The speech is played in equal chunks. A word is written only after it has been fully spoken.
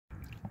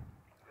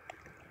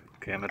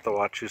Okay, I'm at the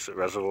Wachusett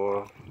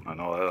Reservoir. I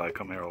know that I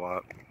come here a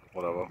lot,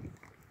 whatever.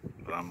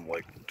 But I'm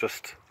like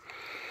just,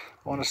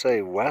 I want to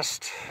say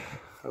west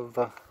of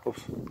the,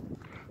 oops,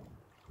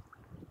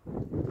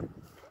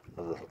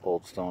 of the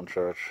old stone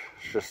church.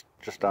 It's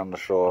just down the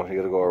shore. You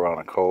gotta go around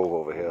a cove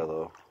over here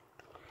though.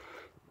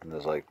 And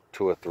there's like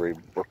 2 or 3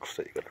 brooks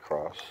that you gotta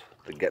cross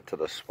to get to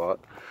this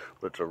spot.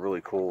 But it's a really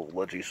cool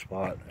ledgy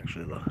spot.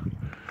 Actually,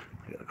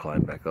 you gotta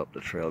climb back up. The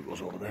trail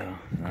goes over there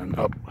and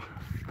up.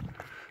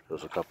 There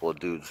was a couple of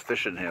dudes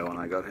fishing here when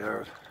I got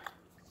here.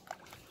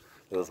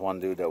 There was one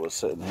dude that was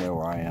sitting here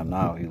where I am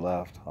now. He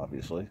left,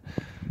 obviously.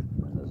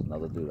 And there's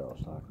another dude I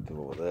was talking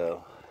to over there.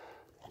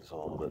 He's a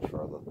little bit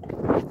further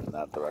in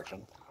that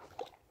direction.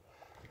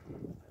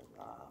 And,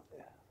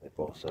 yeah, they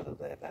both said that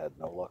they've had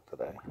no luck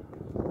today.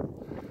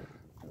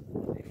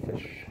 Any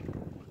fish.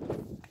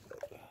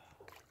 But,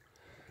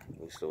 at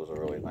least it was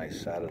a really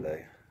nice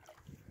Saturday.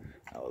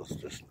 I was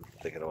just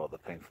thinking about the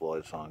Pink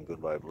Floyd song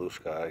Goodbye Blue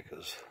Sky,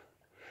 because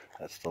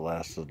that's the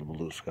last of the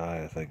blue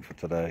sky, I think, for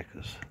today.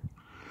 Because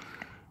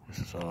this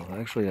is all,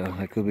 actually,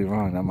 I could be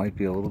wrong. That might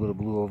be a little bit of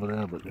blue over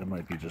there, but it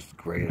might be just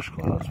grayish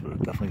clouds. But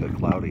it definitely got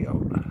cloudy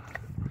out,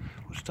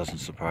 which doesn't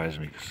surprise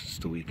me because it's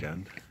the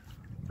weekend.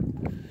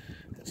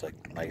 It's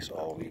like nice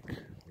all week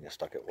when you're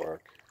stuck at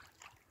work.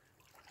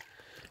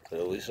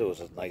 But at least it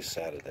was a nice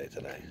Saturday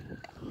today.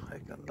 I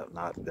can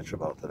not bitch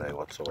about today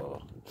whatsoever.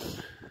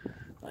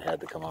 I had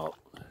to come out.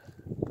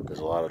 There's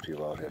a lot of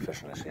people out here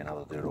fishing. I see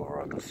another dude over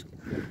on this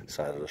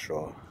side of the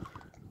shore.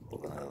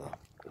 Looking at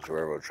there's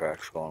railroad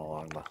tracks going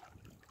along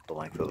the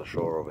length of the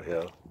shore over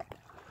here.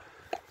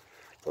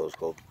 Those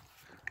go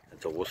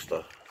into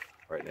Worcester,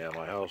 right near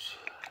my house.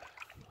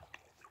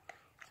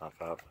 It's not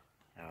far.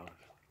 You know,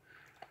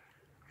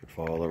 you could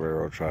follow the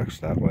railroad tracks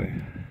that way,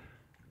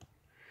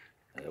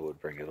 and it would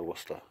bring you to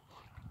Worcester.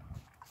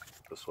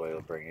 This way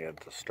it'll bring you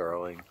into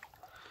Sterling,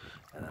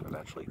 and then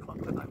eventually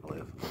Clinton, I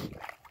believe.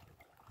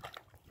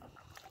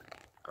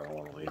 I don't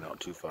want to lean out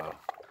too far,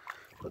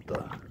 but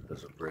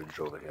there's a bridge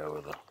over here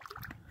where the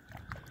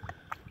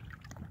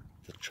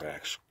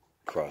tracks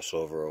cross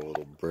over a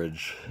little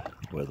bridge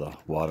where the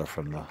water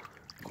from the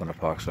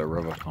Quinapoxet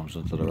River comes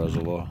into the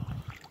reservoir.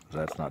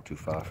 That's not too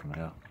far from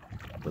here,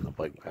 where the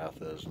bike path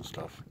is and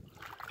stuff.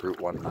 Route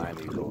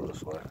 190 is over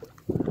this way.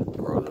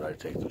 The road that I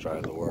take to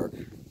drive to work,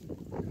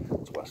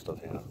 it's west of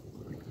here.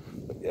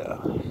 But yeah,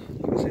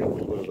 you can see a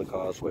little bit of the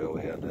causeway over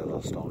here near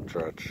the stone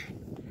church.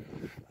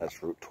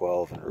 That's Route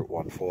 12 and Route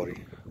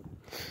 140,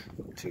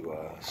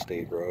 2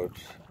 state roads.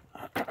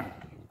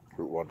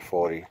 Route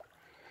 140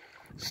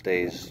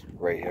 stays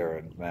right here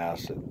in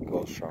Mass. It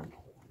goes from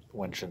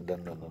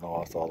Winchendon in the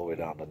north all the way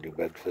down to New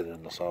Bedford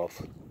in the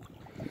south.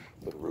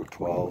 But Route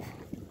 12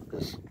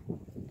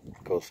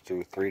 goes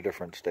through 3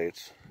 different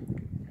states.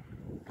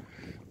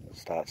 It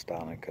starts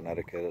down in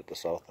Connecticut at the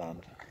south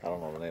end. I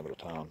don't know the name of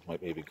the town.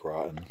 Might maybe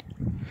Groton.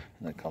 And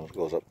then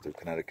goes up through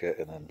Connecticut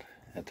and then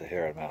into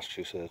here in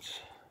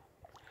Massachusetts.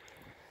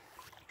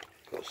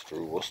 Goes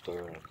through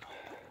Worcester and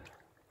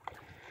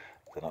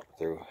then up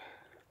through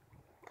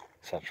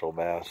central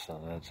Mass,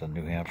 and then it's in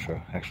New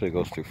Hampshire. Actually, it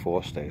goes through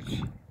 4 states.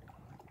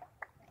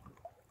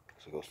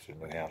 So it goes through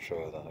New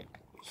Hampshire, then it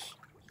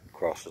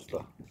crosses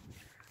the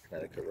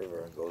Connecticut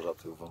River and goes up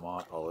through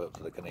Vermont, all the way up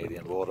to the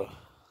Canadian border.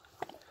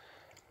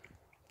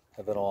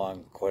 I've been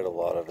along quite a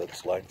lot of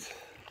its length,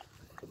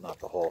 but not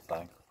the whole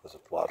thing. There's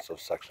lots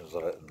of sections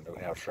of it in New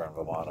Hampshire and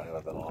Vermont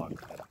I've been along,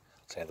 and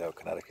same thing with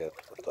Connecticut,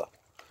 with the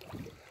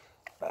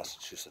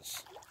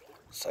Massachusetts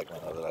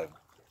segment of it. I've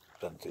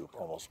been through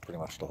almost pretty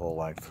much the whole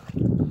length.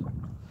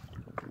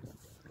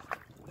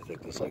 I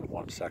think there's like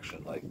one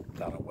section like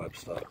down in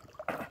Webster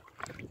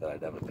that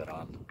I've never been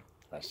on.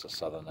 That's the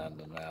southern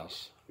end in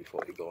Mass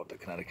before you go into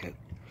Connecticut.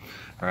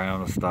 Alright,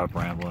 I'm gonna stop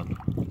rambling.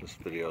 This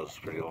video is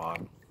pretty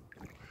long.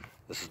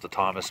 This is the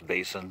Thomas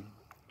Basin,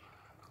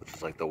 which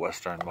is like the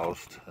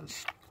westernmost and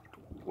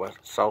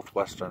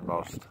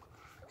southwesternmost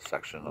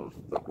section of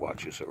the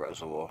Wachusett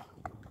Reservoir.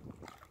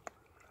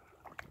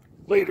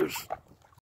 Laters.